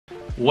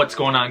What's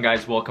going on,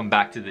 guys? Welcome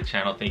back to the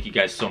channel. Thank you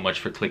guys so much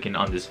for clicking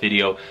on this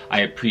video.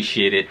 I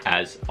appreciate it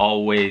as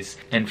always.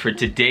 And for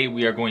today,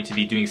 we are going to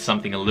be doing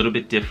something a little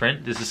bit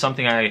different. This is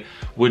something I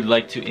would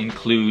like to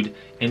include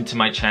into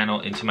my channel,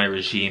 into my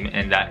regime,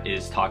 and that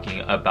is talking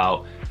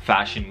about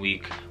Fashion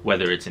Week,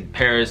 whether it's in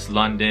Paris,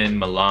 London,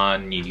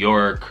 Milan, New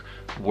York,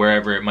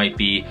 wherever it might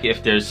be.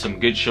 If there's some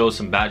good shows,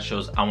 some bad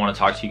shows, I want to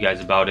talk to you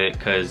guys about it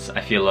because I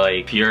feel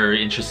like if you're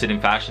interested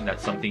in fashion,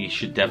 that's something you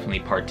should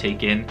definitely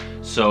partake in.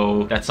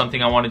 So that's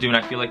something I want to do, and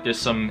I feel like there's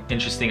some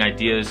interesting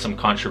ideas, some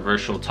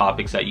controversial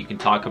topics that you can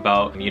talk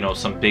about, you know,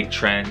 some big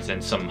trends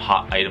and some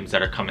hot items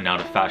that are coming out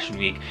of Fashion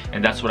Week,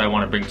 and that's what I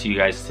want to bring to you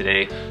guys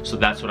today. So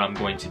that's what I'm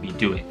going to be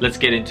doing. Let's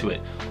get into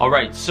it. All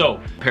right, so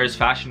Paris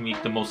Fashion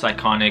Week, the most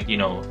iconic, you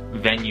know,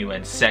 venue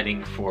and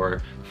setting for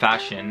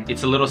fashion.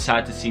 It's a little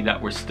sad to see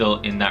that we're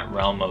still in that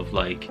realm of,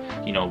 like,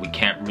 you know, we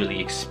can't really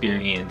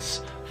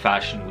experience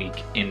Fashion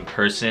Week in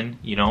person,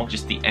 you know,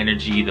 just the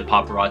energy, the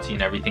paparazzi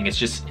and everything.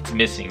 It's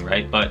missing,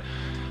 right? But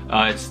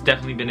it's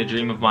definitely been a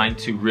dream of mine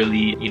to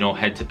really, you know,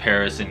 head to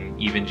Paris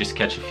and even just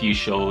catch a few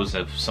shows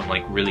of some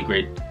like really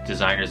great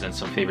designers and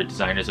some favorite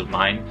designers of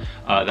mine.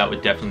 That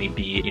would definitely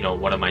be, you know,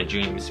 one of my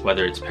dreams,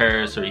 whether it's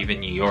Paris or even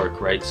New York,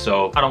 right?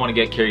 So I don't want to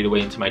get carried away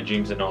into my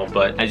dreams and all,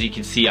 but as you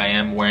can see, I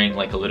am wearing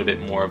like a little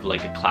bit more of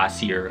like a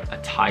classier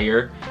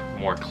attire,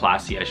 more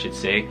classy, I should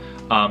say,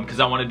 because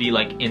I want to be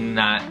like in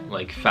that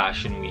like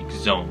Fashion Week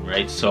zone,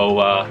 right?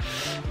 So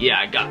yeah,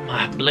 I got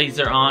my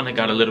blazer on, I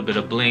got a little bit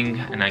of bling,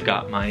 and I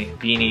got my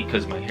beanie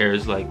because my hair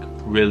is like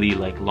really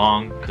like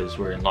long because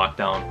we're in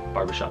lockdown,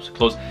 barbershops are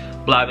closed.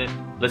 Blabbing,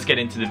 let's get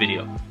into the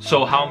video.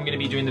 So how I'm gonna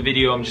be doing the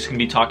video, I'm just gonna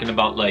be talking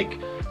about, like,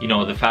 you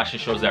know, the fashion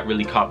shows that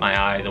really caught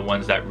my eye, the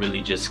ones that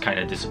really just kind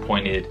of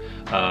disappointed,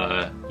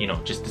 you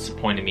know, just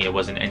disappointed me. It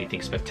wasn't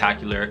anything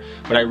spectacular,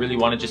 but I really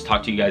want to just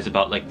talk to you guys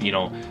about, like, you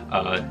know,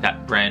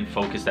 that brand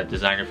focus, that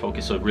designer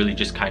focus, so really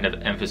just kind of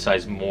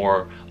emphasize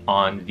more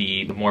on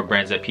the more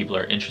brands that people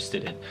are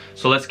interested in.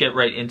 So let's get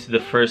right into the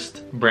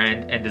first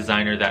brand and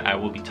designer that I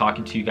will be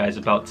talking to you guys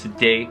about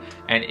today,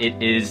 and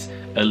it is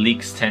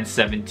Alix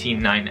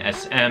 1017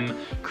 9SM,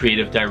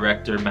 creative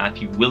director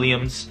Matthew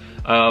Williams.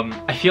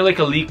 I feel like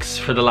Alix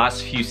for the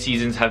last few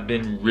seasons have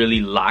been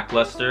really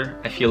lackluster.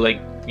 I feel like,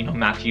 you know,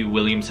 Matthew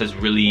Williams has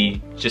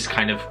really just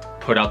kind of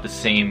put out the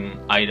same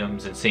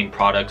items and same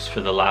products for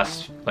the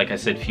last, like I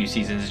said, few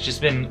seasons. It's just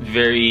been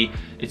very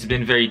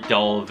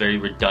dull, very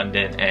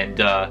redundant,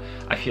 and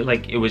I feel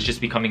like it was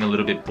just becoming a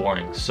little bit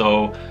boring.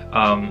 So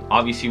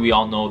obviously we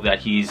all know that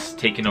he's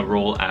taken a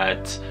role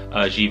at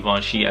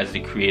Givenchy as the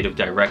creative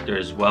director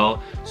as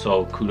well,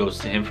 so kudos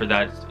to him for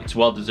that. It's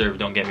well deserved,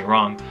 don't get me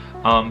wrong.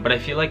 But I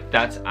feel like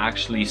that's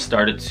actually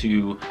started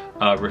to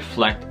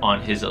reflect on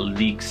his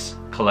Alix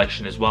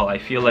collection as well. I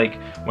feel like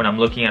when I'm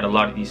looking at a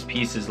lot of these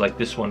pieces, like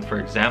this one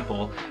for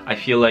example, I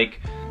feel like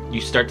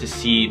you start to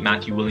see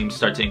Matthew Williams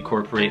start to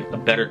incorporate a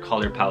better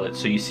color palette.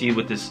 So you see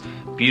with this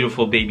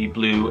beautiful baby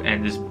blue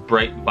and this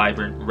bright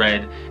vibrant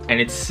red,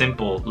 and it's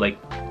simple. Like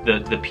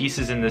the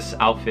pieces in this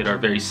outfit are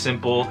very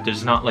simple.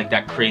 There's not like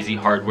that crazy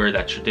hardware,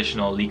 that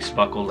traditional Alix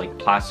buckle like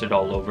plastered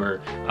all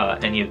over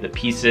any of the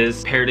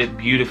pieces. Paired it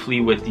beautifully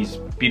with these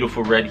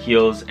beautiful red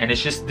heels, and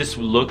it's just, this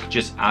look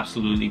just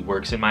absolutely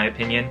works in my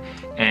opinion.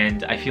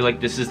 And I feel like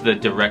this is the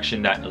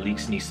direction that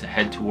Alix needs to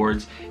head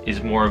towards,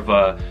 is more of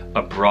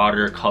a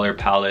broader color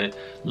palette,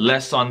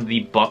 less on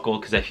the buckle,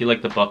 because I feel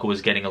like the buckle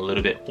is getting a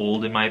little bit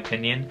old in my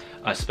opinion,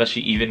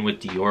 especially even with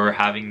Dior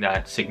having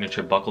that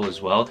signature buckle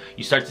as well.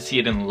 You start to see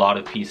it in a lot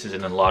of pieces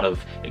and a lot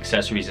of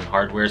accessories and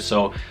hardware.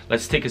 So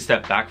let's take a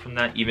step back from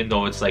that, even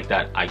though it's like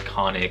that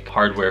iconic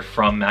hardware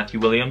from Matthew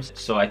Williams.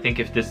 So I think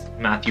if this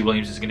Matthew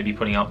Williams is going to be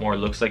putting out more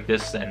looks like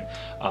this, then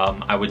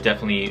I would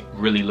definitely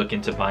really look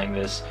into buying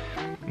this.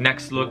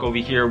 Next look over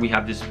here, we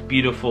have this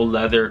beautiful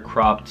leather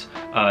cropped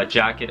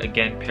jacket,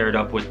 again paired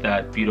up with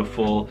that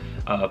beautiful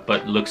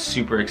but looks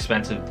super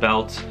expensive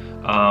belt.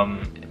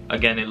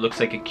 Again, it looks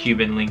like a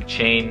Cuban link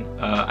chain.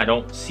 I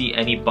don't see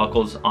any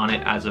buckles on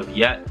it as of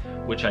yet,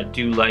 which I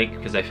do like,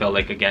 because I felt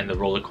like, again, the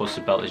roller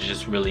coaster belt is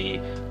just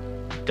really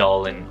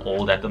dull and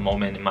old at the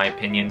moment in my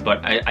opinion,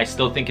 but I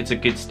still think it's a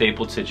good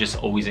staple to just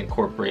always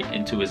incorporate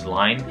into his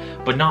line.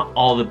 But not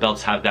all the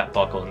belts have that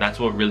buckle, and that's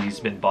what really has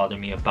been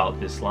bothering me about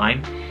this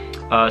line.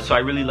 So I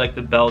really like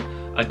the belt.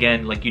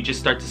 Again, like, you just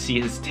start to see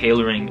his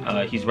tailoring.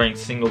 He's wearing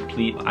single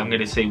pleat, I'm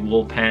gonna say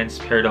wool pants,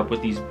 paired up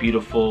with these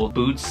beautiful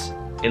boots.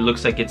 It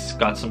looks like it's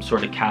got some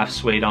sort of calf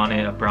suede on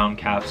it, a brown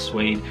calf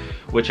suede,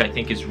 which I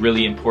think is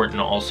really important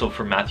also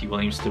for Matthew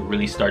Williams to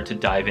really start to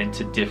dive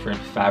into different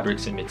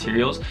fabrics and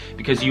materials,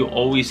 because you're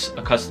always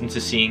accustomed to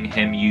seeing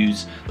him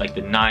use like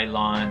the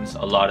nylons,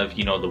 a lot of,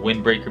 you know, the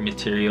windbreaker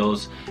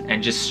materials,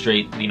 and just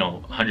straight, you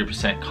know,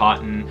 100%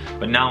 cotton.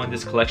 But now in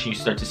this collection you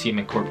start to see him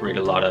incorporate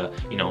a lot of,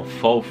 you know,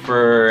 faux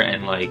fur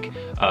and like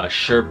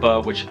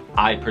Sherpa, which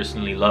I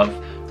personally love.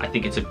 I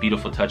think it's a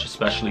beautiful touch,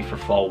 especially for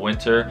fall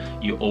winter.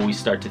 You always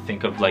start to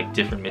think of like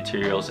different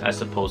materials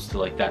as opposed to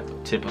like that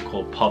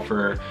typical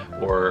puffer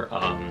or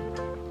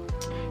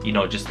you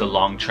know, just the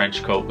long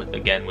trench coat with,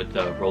 again, with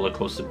the roller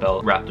coaster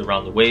belt wrapped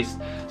around the waist.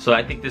 So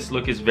I think this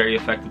look is very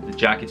effective. The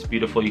jacket's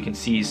beautiful. You can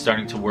see he's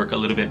starting to work a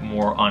little bit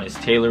more on his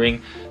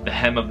tailoring. The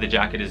hem of the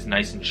jacket is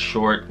nice and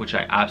short, which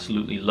I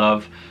absolutely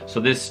love. So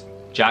this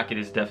jacket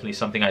is definitely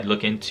something I'd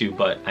look into,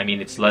 but I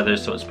mean, it's leather,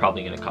 so it's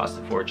probably going to cost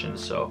a fortune,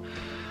 so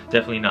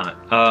definitely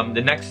not.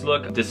 The next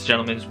look, this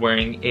gentleman's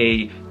wearing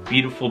a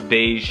beautiful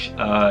beige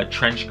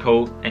trench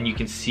coat, and you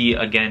can see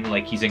again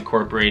like he's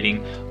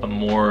incorporating a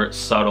more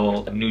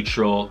subtle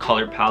neutral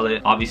color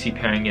palette, obviously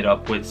pairing it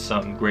up with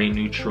some gray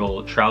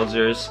neutral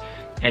trousers.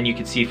 And you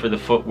can see for the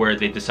footwear,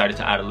 they decided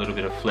to add a little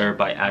bit of flair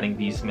by adding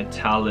these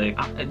metallic,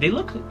 they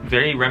look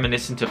very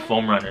reminiscent to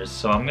foam runners,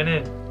 so I'm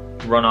gonna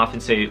run off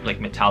and say like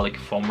metallic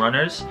foam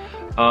runners.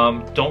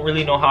 Don't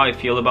really know how I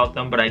feel about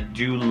them, but I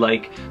do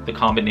like the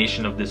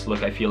combination of this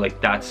look. I feel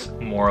like that's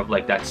more of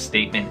like that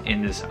statement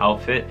in this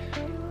outfit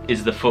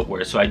is the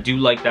footwear, so I do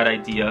like that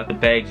idea. The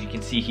bags, you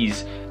can see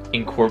he's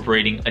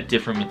incorporating a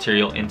different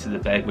material into the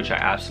bag, which I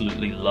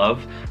absolutely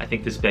love. I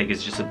think this bag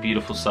is just a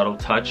beautiful subtle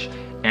touch,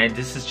 and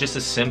this is just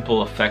a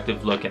simple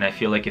effective look, and I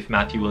feel like if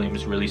Matthew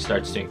Williams really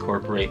starts to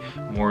incorporate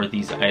more of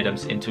these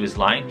items into his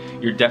line,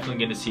 you're definitely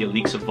going to see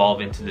Alix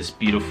evolve into this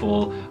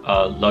beautiful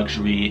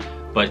luxury,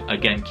 but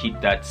again keep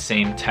that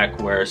same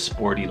tech wear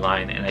sporty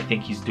line, and I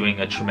think he's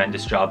doing a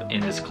tremendous job in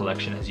this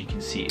collection, as you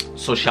can see.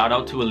 So shout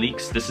out to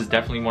Alix. This is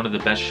definitely one of the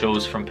best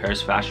shows from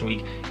Paris Fashion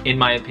Week. In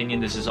my opinion,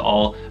 this is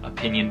all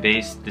opinion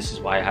based. This is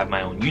why I have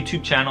my own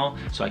YouTube channel,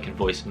 so I can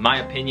voice my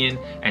opinion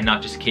and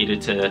not just cater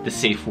to the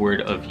safe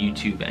word of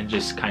YouTube and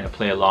just kind of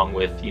play along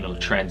with, you know,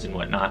 trends and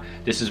whatnot.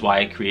 This is why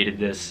I created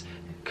this,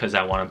 because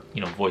I want to,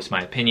 you know, voice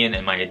my opinion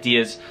and my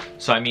ideas.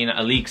 So I mean,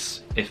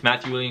 Alix, if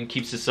Matthew Williams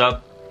keeps this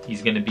up,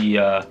 he's gonna be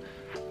a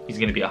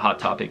hot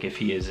topic if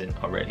he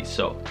isn't already.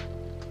 So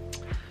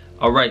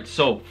alright,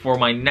 so for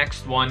my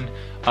next one,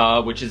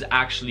 which is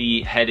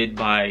actually headed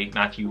by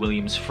Matthew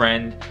Williams'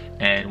 friend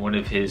and one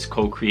of his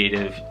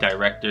co-creative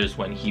directors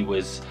when he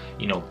was,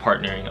 you know,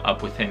 partnering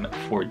up with him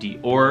for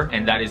Dior,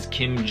 and that is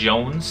Kim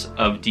Jones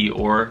of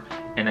Dior.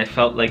 And I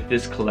felt like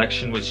this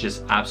collection was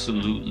just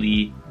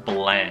absolutely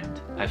bland.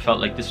 I felt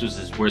like this was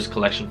his worst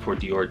collection for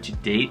Dior to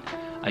date.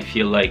 I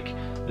feel like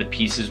the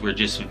pieces were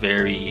just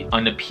very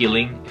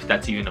unappealing, if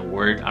that's even a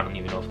word. I don't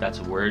even know if that's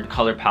a word.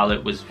 Color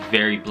palette was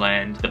very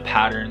bland. The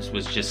patterns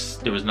was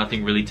just, there was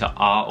nothing really to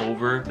awe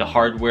over. The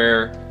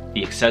hardware,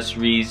 the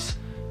accessories,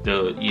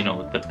 the, you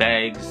know, the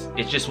bags,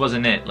 it just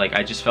wasn't it. Like,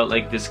 I just felt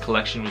like this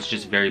collection was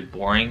just very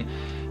boring.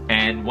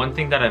 And one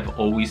thing that I've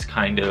always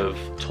kind of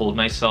told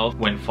myself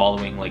when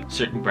following like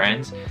certain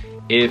brands,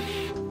 if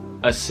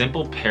a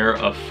simple pair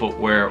of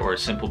footwear or a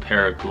simple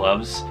pair of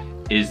gloves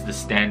is the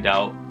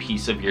standout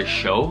piece of your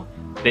show,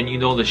 then you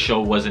know the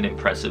show wasn't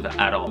impressive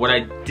at all. What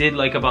I did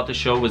like about the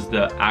show was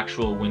the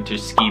actual winter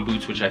ski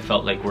boots, which I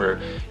felt like were,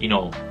 you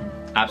know,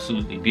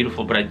 absolutely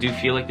beautiful, but I do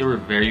feel like they were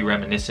very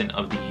reminiscent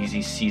of the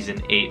Yeezy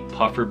Season 8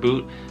 puffer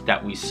boot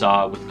that we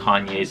saw with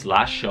Kanye's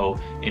last show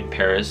in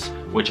Paris,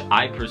 which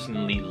I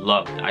personally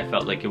loved. I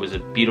felt like it was a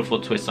beautiful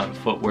twist on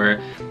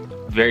footwear,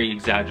 very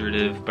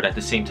exaggerative, but at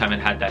the same time it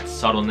had that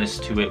subtleness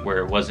to it where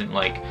it wasn't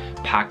like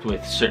packed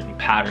with certain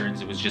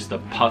patterns. It was just a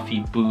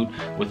puffy boot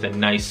with a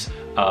nice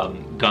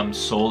gum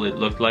sole, it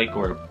looked like,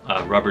 or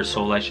rubber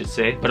sole I should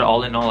say. But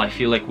all in all, I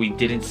feel like we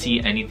didn't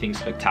see anything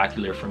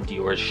spectacular from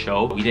Dior's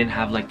show. We didn't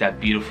have like that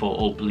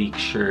beautiful oblique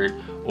shirt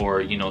or,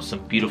 you know,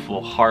 some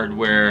beautiful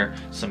hardware,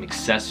 some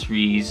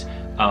accessories,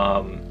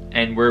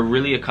 and we're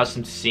really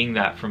accustomed to seeing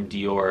that from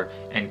Dior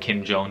and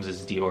Kim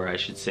Jones's Dior, I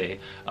should say.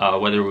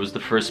 Whether it was the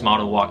first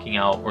model walking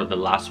out or the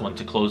last one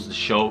to close the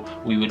show,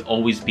 we would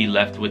always be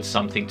left with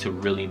something to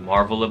really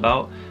marvel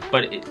about.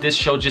 But this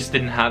show just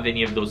didn't have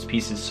any of those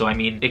pieces. So I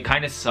mean, it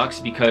kind of sucks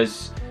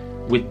because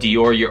with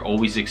Dior, you're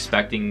always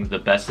expecting the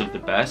best of the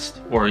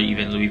best, or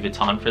even Louis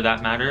Vuitton for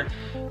that matter.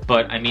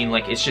 But I mean,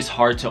 like, it's just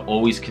hard to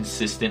always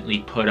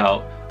consistently put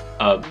out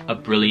a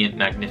brilliant,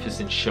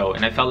 magnificent show,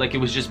 and I felt like it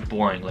was just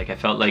boring. Like, I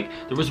felt like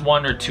there was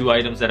one or two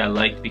items that I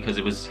liked because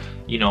it was,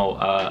 you know,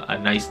 a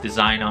nice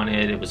design on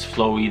it, it was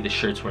flowy, the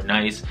shirts were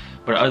nice,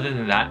 but other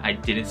than that, I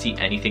didn't see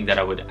anything that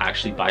I would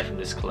actually buy from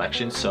this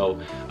collection. So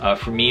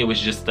for me, it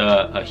was just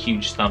a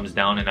huge thumbs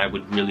down, and I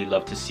would really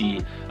love to see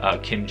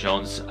Kim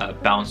Jones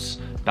bounce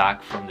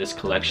back from this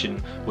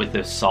collection with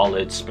a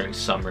solid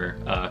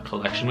spring-summer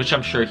collection, which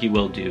I'm sure he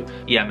will do.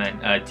 Yeah, man,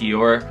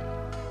 Dior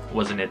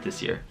wasn't it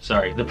this year,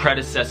 sorry. The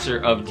predecessor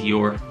of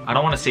Dior, I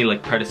don't want to say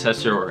like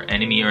predecessor or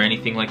enemy or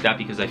anything like that,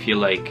 because I feel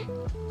like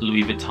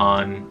Louis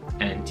Vuitton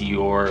and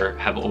Dior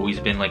have always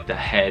been like the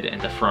head and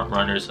the front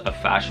runners of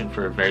fashion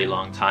for a very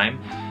long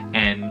time,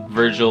 and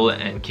Virgil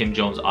and Kim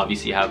Jones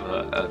obviously have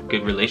a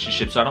good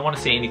relationship, so I don't want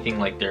to say anything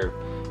like they're,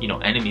 you know,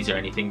 enemies or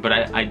anything, but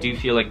I do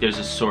feel like there's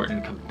a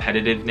certain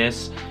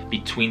competitiveness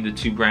between the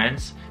two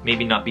brands,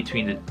 maybe not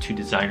between the two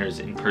designers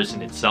in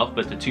person itself,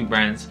 but the two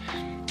brands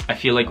I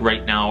feel like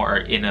right now are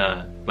in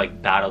a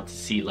like battle to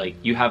see, like,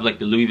 you have like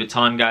the Louis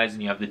Vuitton guys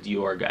and you have the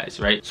Dior guys,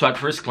 right? So at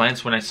first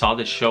glance when I saw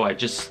this show, I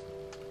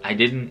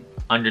didn't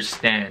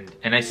understand,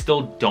 and I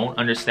still don't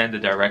understand the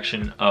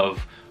direction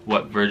of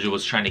what Virgil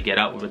was trying to get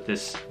out with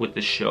this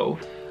show.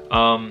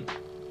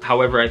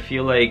 However, I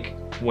feel like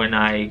when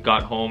I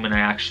got home and I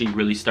actually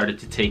really started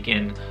to take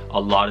in a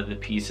lot of the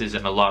pieces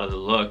and a lot of the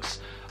looks,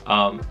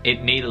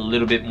 it made a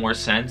little bit more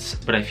sense,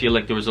 but I feel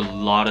like there was a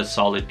lot of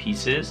solid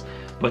pieces,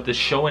 but the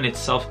show in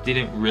itself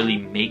didn't really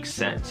make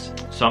sense.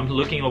 So I'm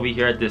looking over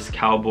here at this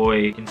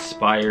cowboy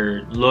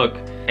inspired look,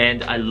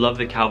 and I love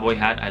the cowboy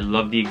hat. I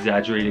love the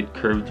exaggerated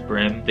curved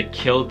brim. The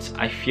kilt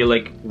I feel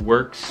like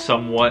works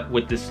somewhat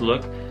with this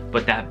look,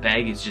 but that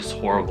bag is just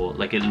horrible.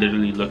 Like, it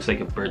literally looks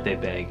like a birthday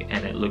bag,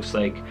 and it looks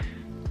like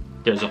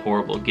there's a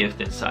horrible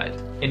gift inside,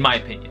 in my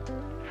opinion.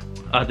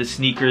 The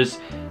sneakers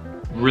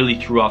really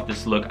threw off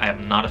this look. I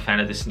am not a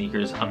fan of the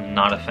sneakers. I'm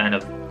not a fan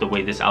of the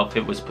way this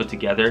outfit was put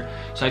together.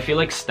 So I feel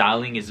like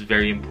styling is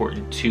very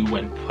important too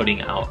when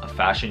putting out a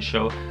fashion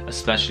show,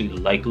 especially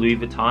like Louis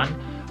Vuitton.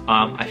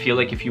 I feel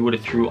like if you would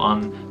have threw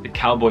on the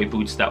cowboy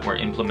boots that were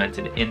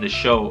implemented in the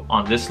show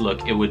on this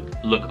look, it would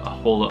look a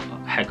whole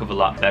heck of a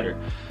lot better.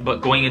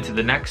 But going into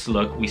the next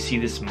look, we see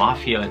this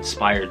mafia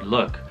inspired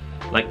look.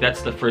 Like,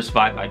 that's the first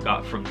vibe I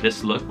got from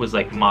this look, was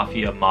like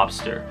mafia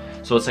mobster.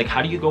 So it's like,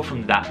 how do you go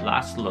from that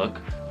last look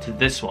to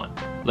this one?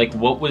 Like,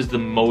 what was the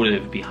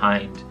motive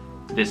behind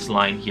this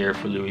line here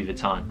for Louis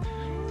Vuitton?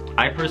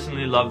 I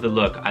personally love the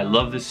look. I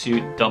love the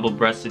suit,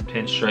 double-breasted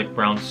pinstripe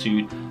brown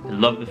suit. I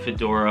love the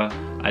fedora.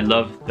 I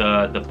love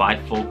the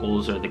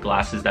bifocals, or the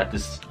glasses that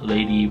this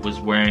lady was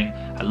wearing.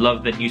 I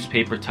love the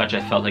newspaper touch.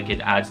 I felt like it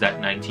adds that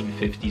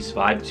 1950s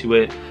vibe to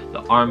it.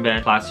 The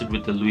armband plastered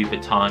with the Louis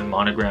Vuitton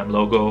monogram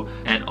logo,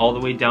 and all the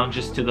way down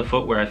just to the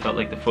footwear. I felt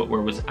like the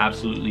footwear was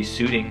absolutely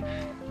suiting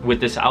with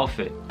this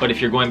outfit. But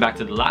if you're going back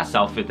to the last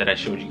outfit that I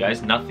showed you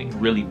guys, nothing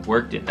really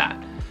worked in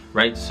that,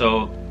 right?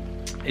 So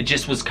it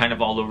just was kind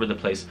of all over the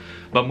place.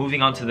 But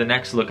moving on to the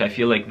next look, I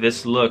feel like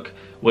this look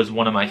was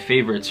one of my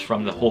favorites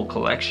from the whole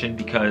collection,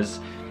 because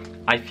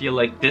I feel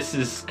like this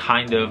is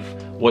kind of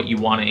what you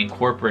want to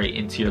incorporate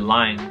into your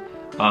line,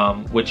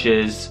 which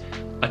is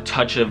a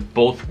touch of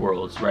both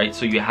worlds, right?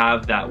 So you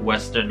have that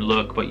Western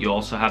look, but you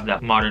also have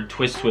that modern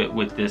twist to it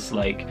with this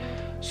like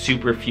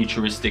super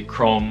futuristic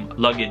chrome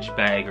luggage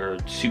bag or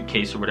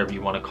suitcase or whatever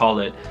you want to call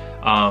it.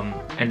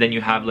 And then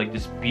you have like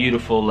this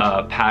beautiful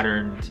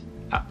patterned,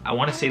 I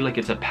want to say like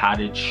it's a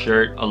padded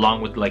shirt,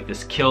 along with like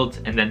this kilt,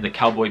 and then the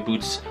cowboy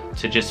boots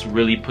to just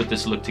really put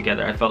this look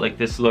together. I felt like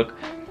this look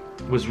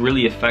was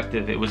really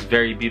effective. It was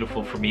very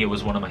beautiful for me. It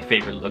was one of my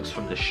favorite looks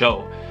from the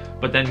show.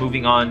 But then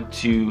moving on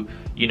to,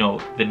 you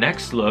know, the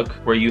next look,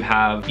 where you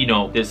have, you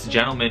know, this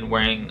gentleman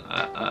wearing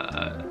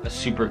a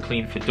super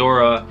clean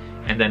fedora,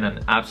 and then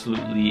an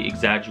absolutely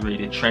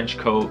exaggerated trench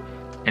coat,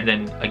 and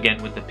then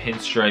again with the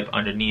pinstripe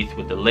underneath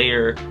with the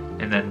layer,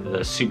 and then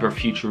the super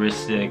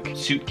futuristic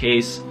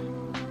suitcase.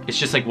 It's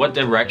just like, what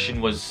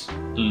direction was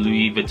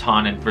Louis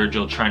Vuitton and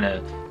Virgil trying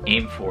to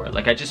aim for?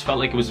 Like, I just felt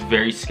like it was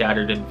very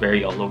scattered and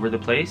very all over the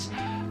place.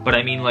 But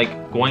I mean,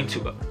 like, going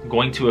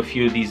to a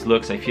few of these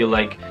looks, I feel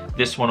like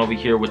this one over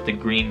here with the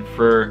green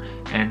fur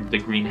and the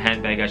green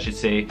handbag, I should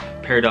say,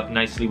 paired up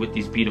nicely with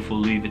these beautiful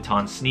Louis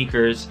Vuitton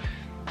sneakers.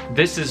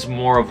 This is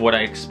more of what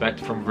I expect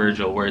from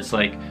Virgil, where it's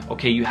like,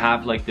 okay, you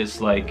have like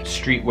this like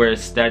streetwear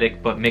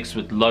aesthetic, but mixed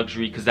with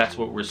luxury, because that's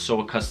what we're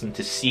so accustomed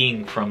to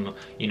seeing from,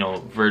 you know,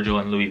 Virgil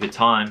and Louis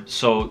Vuitton.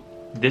 So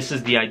this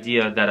is the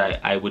idea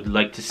that I would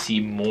like to see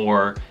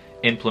more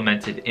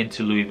implemented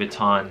into Louis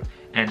Vuitton.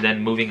 And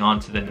then moving on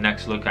to the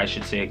next look, I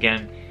should say,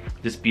 again,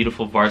 this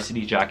beautiful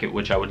varsity jacket,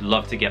 which I would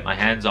love to get my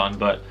hands on,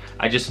 but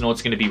I just know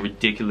it's going to be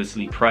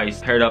ridiculously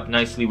priced. Paired up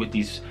nicely with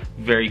these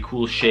very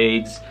cool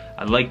shades.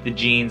 I like the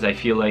jeans. I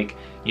feel like,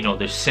 you know,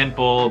 they're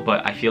simple,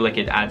 but I feel like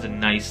it adds a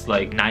nice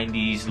like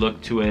 90s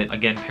look to it.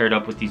 Again, paired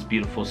up with these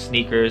beautiful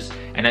sneakers.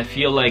 And I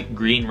feel like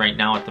green right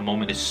now at the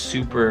moment is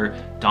super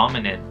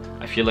dominant.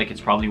 I feel like it's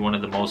probably one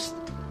of the most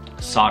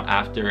sought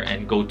after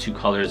and go-to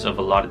colors of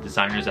a lot of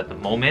designers at the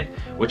moment,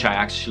 which I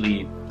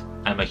actually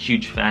I'm a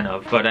huge fan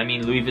of. But I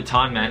mean, Louis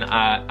Vuitton, man,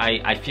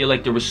 I feel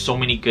like there was so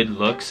many good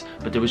looks,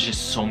 but there was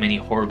just so many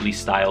horribly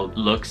styled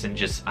looks, and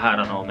just, I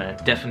don't know, man.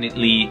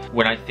 Definitely,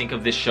 when I think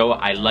of this show,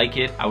 I like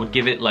it. I would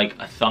give it like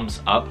a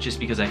thumbs up, just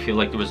because I feel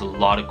like there was a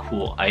lot of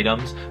cool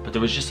items, but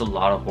there was just a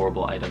lot of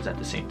horrible items at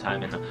the same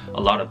time, and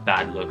a lot of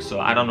bad looks. So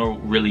I don't know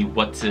really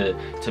what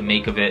to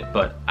make of it,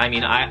 but I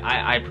mean,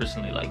 I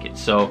personally like it.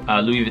 So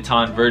Louis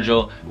Vuitton,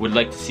 Virgil, would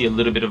like to see a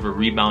little bit of a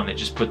rebound and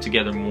just put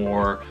together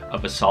more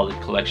of a solid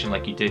collection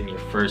like you did in your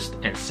first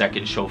and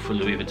second show for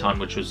Louis Vuitton,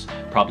 which was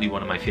probably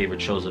one of my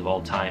favorite shows of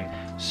all time.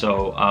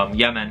 So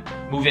yeah, man,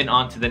 moving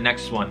on to the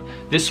next one.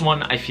 This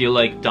one I feel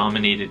like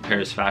dominated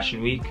Paris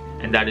Fashion Week,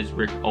 and that is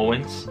Rick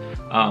Owens.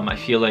 I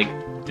feel like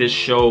this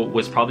show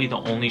was probably the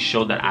only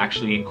show that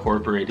actually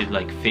incorporated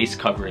like face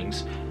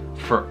coverings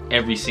for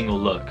every single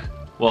look.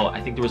 Well,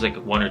 I think there was like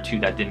one or two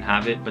that didn't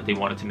have it, but they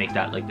wanted to make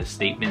that like the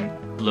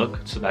statement look,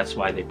 so that's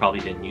why they probably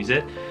didn't use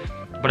it.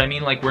 But I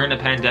mean, like, we're in a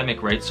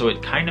pandemic, right? So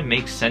it kind of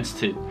makes sense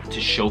to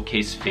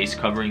showcase face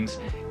coverings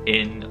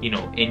in, you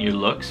know, in your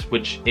looks,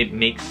 which it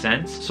makes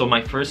sense. So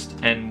my first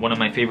and one of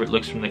my favorite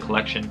looks from the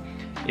collection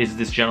is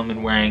this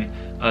gentleman wearing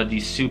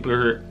these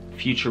super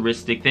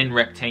futuristic thin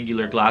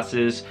rectangular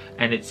glasses,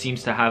 and it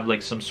seems to have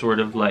like some sort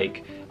of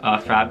like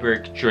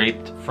fabric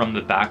draped from the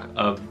back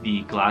of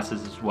the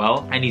glasses as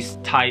well. And he's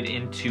tied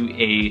into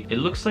it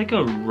looks like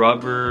a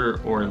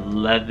rubber or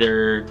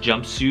leather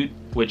jumpsuit,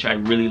 which I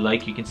really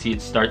like. You can see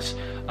it starts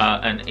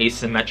an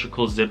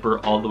asymmetrical zipper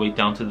all the way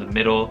down to the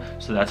middle,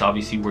 so that's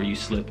obviously where you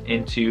slip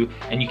into.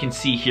 And you can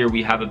see here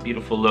we have a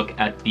beautiful look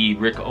at the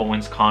Rick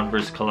Owens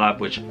Converse collab,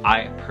 which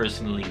I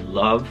personally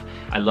love.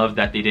 I love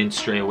that they didn't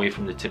stray away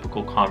from the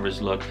typical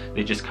Converse look.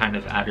 They just kind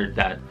of added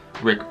that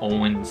Rick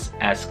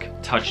Owens-esque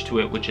touch to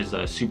it, which is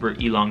a super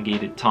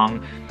elongated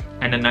tongue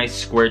and a nice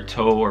squared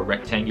toe or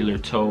rectangular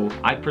toe.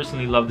 I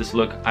personally love this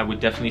look. I would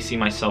definitely see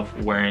myself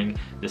wearing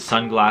the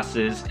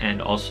sunglasses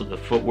and also the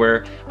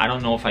footwear. I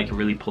don't know if I can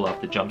really pull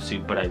off the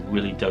jumpsuit, but I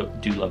really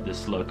do love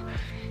this look.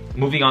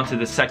 Moving on to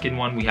the second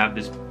one, we have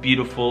this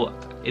beautiful,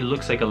 it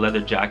looks like a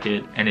leather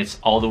jacket, and it's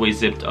all the way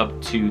zipped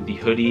up to the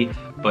hoodie,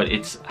 but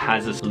it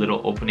has this little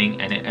opening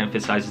and it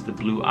emphasizes the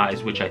blue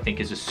eyes, which I think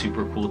is a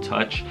super cool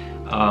touch.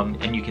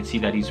 And you can see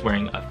that he's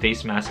wearing a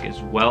face mask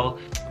as well.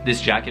 This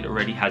jacket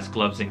already has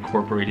gloves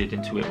incorporated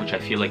into it, which I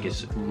feel like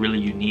is really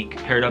unique.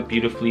 Paired up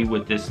beautifully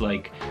with this,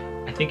 like,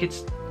 I think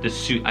it's the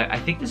suit. I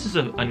think this is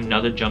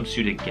another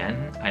jumpsuit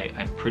again,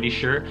 I'm pretty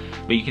sure.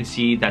 But you can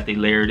see that they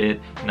layered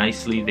it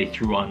nicely. They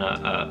threw on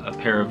a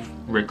pair of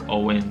Rick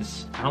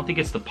Owens, I don't think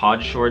it's the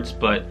pod shorts,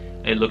 but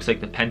it looks like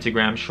the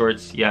pentagram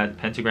shorts. Yeah, the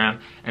pentagram.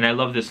 And I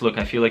love this look.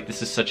 I feel like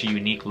this is such a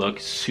unique look.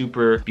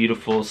 Super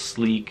beautiful,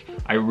 sleek.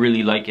 I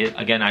really like it.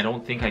 Again, I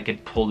don't think I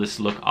could pull this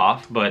look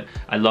off, but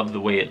I love the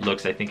way it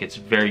looks. I think it's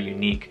very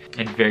unique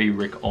and very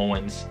Rick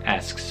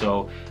Owens-esque.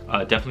 So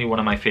definitely one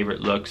of my favorite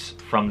looks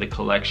from the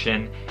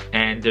collection.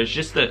 And there's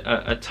just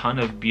a ton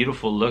of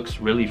beautiful looks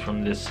really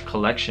from this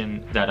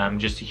collection that I'm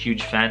just a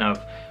huge fan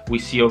of. We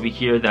see over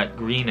here that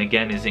green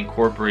again is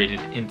incorporated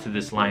into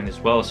this line as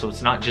well. So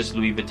it's not just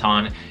Louis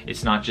Vuitton.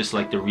 It's not just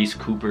like the Reese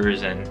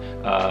Coopers and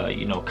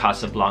you know,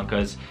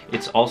 Casablancas.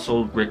 It's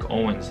also Rick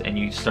Owens, and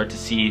you start to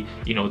see,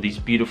 you know, these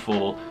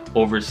beautiful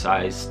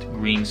oversized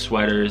green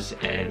sweaters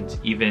and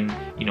even,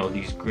 you know,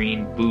 these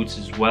green boots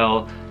as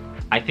well.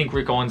 I think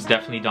Rick Owens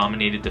definitely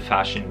dominated the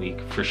fashion week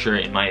for sure,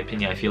 in my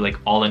opinion. I feel like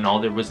all in all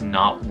there was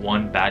not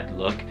one bad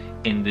look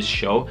in this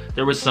show.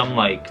 There was some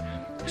like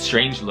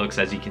strange looks,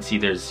 as you can see.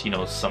 There's, you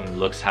know, some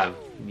looks have,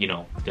 you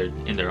know, they're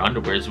in their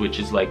underwears, which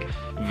is like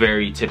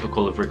very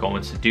typical of Rick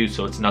Owens to do,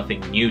 so it's nothing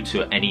new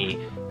to any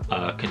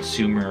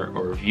consumer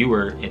or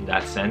viewer in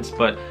that sense.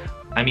 But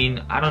I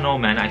mean, I don't know,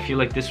 man. I feel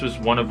like this was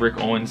one of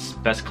Rick Owens'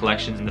 best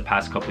collections in the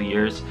past couple of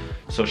years.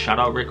 So shout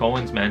out Rick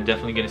Owens, man.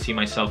 Definitely gonna see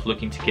myself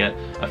looking to get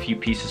a few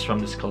pieces from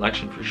this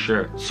collection for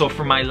sure. So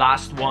for my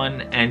last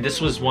one, and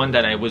this was one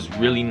that I was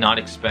really not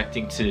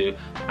expecting to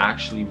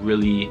actually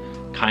really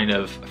kind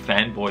of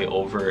fanboy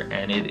over,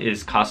 and it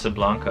is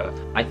Casablanca.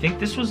 I think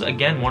this was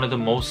again one of the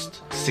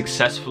most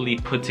successfully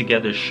put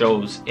together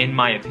shows, in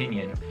my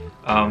opinion.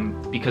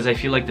 Because I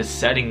feel like the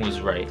setting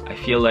was right. I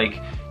feel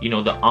like, you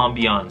know, the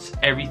ambiance,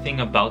 everything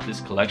about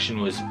this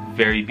collection was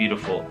very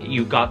beautiful.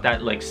 You got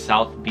that like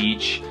South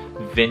Beach,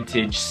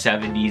 vintage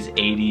 70s,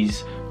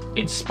 80s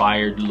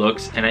inspired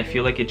looks, and I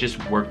feel like it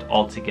just worked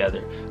all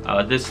together.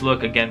 This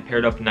look again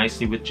paired up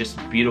nicely with just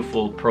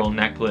beautiful pearl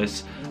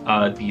necklace,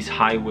 these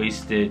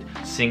high-waisted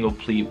single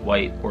pleat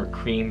white or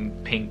cream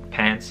pink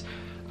pants.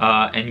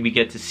 And we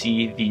get to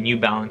see the New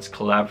Balance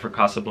collab for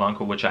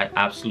Casablanca, which I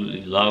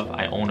absolutely love.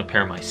 I own a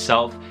pair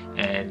myself,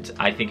 and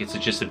I think it's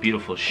just a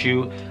beautiful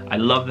shoe. I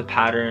love the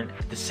pattern,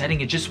 the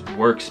setting, it just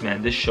works,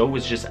 man. This show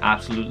was just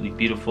absolutely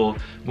beautiful.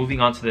 Moving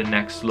on to the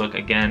next look,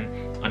 again,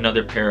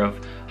 another pair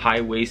of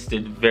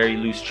high-waisted, very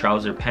loose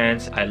trouser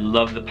pants. I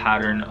love the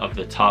pattern of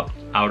the top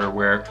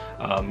outerwear.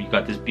 You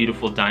got this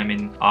beautiful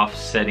diamond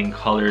offsetting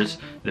colors,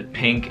 the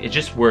pink, it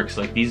just works.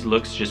 Like, these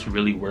looks just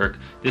really work.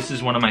 This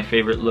is one of my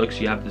favorite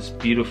looks. You have this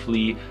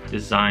beautifully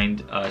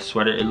designed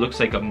sweater. It looks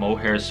like a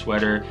mohair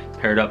sweater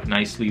paired up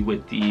nicely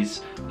with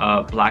these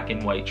black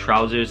and white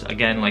trousers.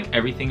 Again, like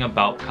everything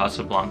about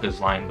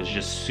Casablanca's line was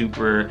just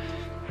super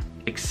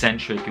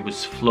eccentric. It was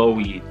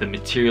flowy. The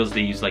materials they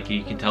used, like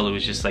you can tell it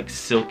was just like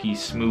silky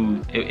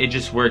smooth. It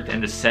just worked,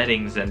 and the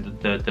settings and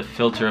the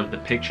filter of the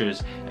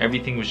pictures,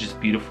 everything was just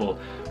beautiful.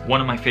 One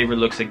of my favorite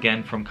looks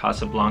again from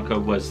Casablanca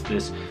was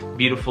this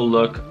beautiful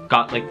look.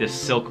 Got like this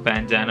silk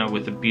bandana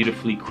with a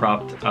beautifully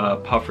cropped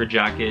puffer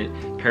jacket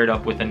paired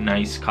up with a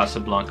nice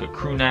Casablanca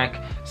crew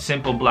neck,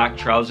 simple black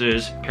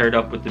trousers paired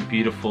up with the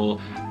beautiful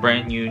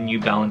brand new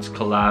New Balance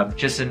collab.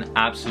 Just an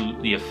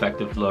absolutely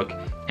effective look.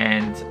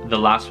 And the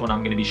last one I'm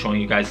going to be showing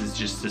you guys is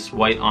just this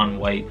white on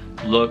white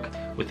look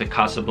with the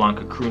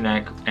Casablanca crew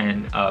neck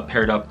and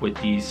paired up with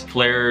these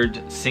flared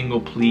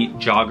single pleat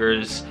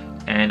joggers.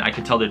 And I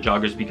can tell they're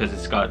joggers because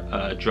it's got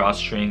a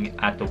drawstring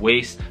at the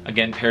waist.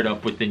 Again, paired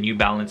up with the New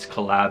Balance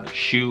collab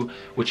shoe,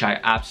 which I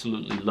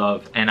absolutely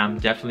love. And I'm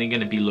definitely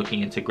going to be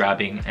looking into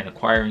grabbing and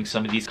acquiring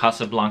some of these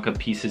Casablanca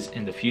pieces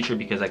in the future,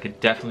 because I could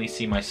definitely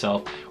see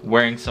myself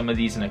wearing some of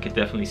these, and I could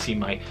definitely see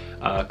my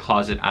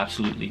closet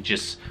absolutely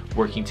just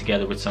working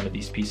together with some of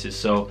these pieces.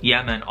 So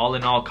yeah, man, all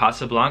in all,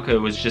 Casablanca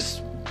was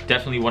just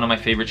definitely one of my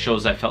favorite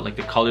shows. I felt like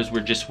the colors were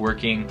just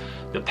working,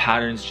 the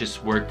patterns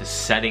just worked, the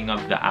setting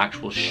of the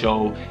actual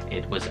show,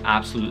 it was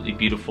absolutely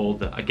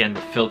beautiful. Again,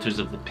 the filters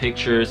of the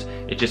pictures,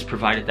 it just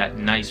provided that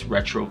nice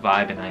retro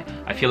vibe, and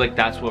I feel like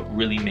that's what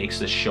really makes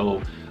the show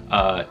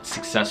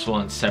successful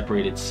and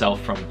separate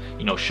itself from,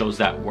 you know, shows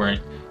that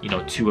weren't, you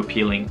know, too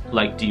appealing,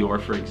 like Dior,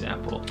 for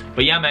example.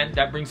 But yeah, man,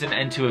 that brings an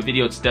end to a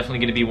video. It's definitely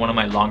gonna be one of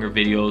my longer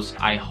videos.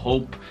 I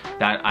hope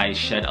that I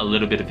shed a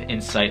little bit of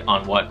insight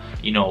on what,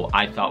 you know,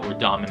 I thought were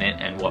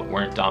dominant and what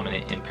weren't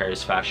dominant in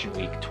Paris Fashion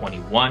Week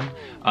 21.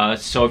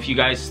 So if you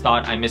guys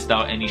thought I missed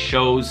out any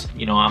shows,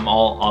 you know, I'm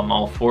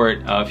all for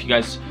it. If you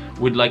guys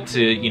would like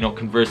to, you know,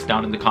 converse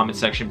down in the comment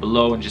section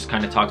below and just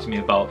kind of talk to me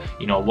about,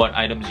 you know, what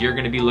items you're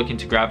going to be looking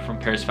to grab from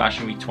Paris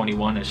Fashion Week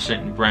 21, or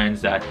certain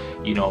brands that,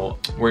 you know,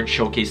 weren't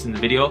showcased in the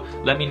video,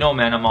 let me know,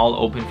 man. I'm all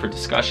open for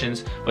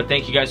discussions. But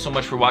thank you guys so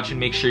much for watching.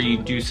 Make sure you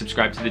do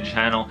subscribe to the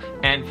channel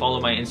and follow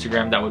my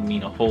Instagram. That would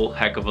mean a whole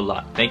heck of a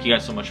lot. Thank you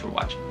guys so much for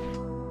watching.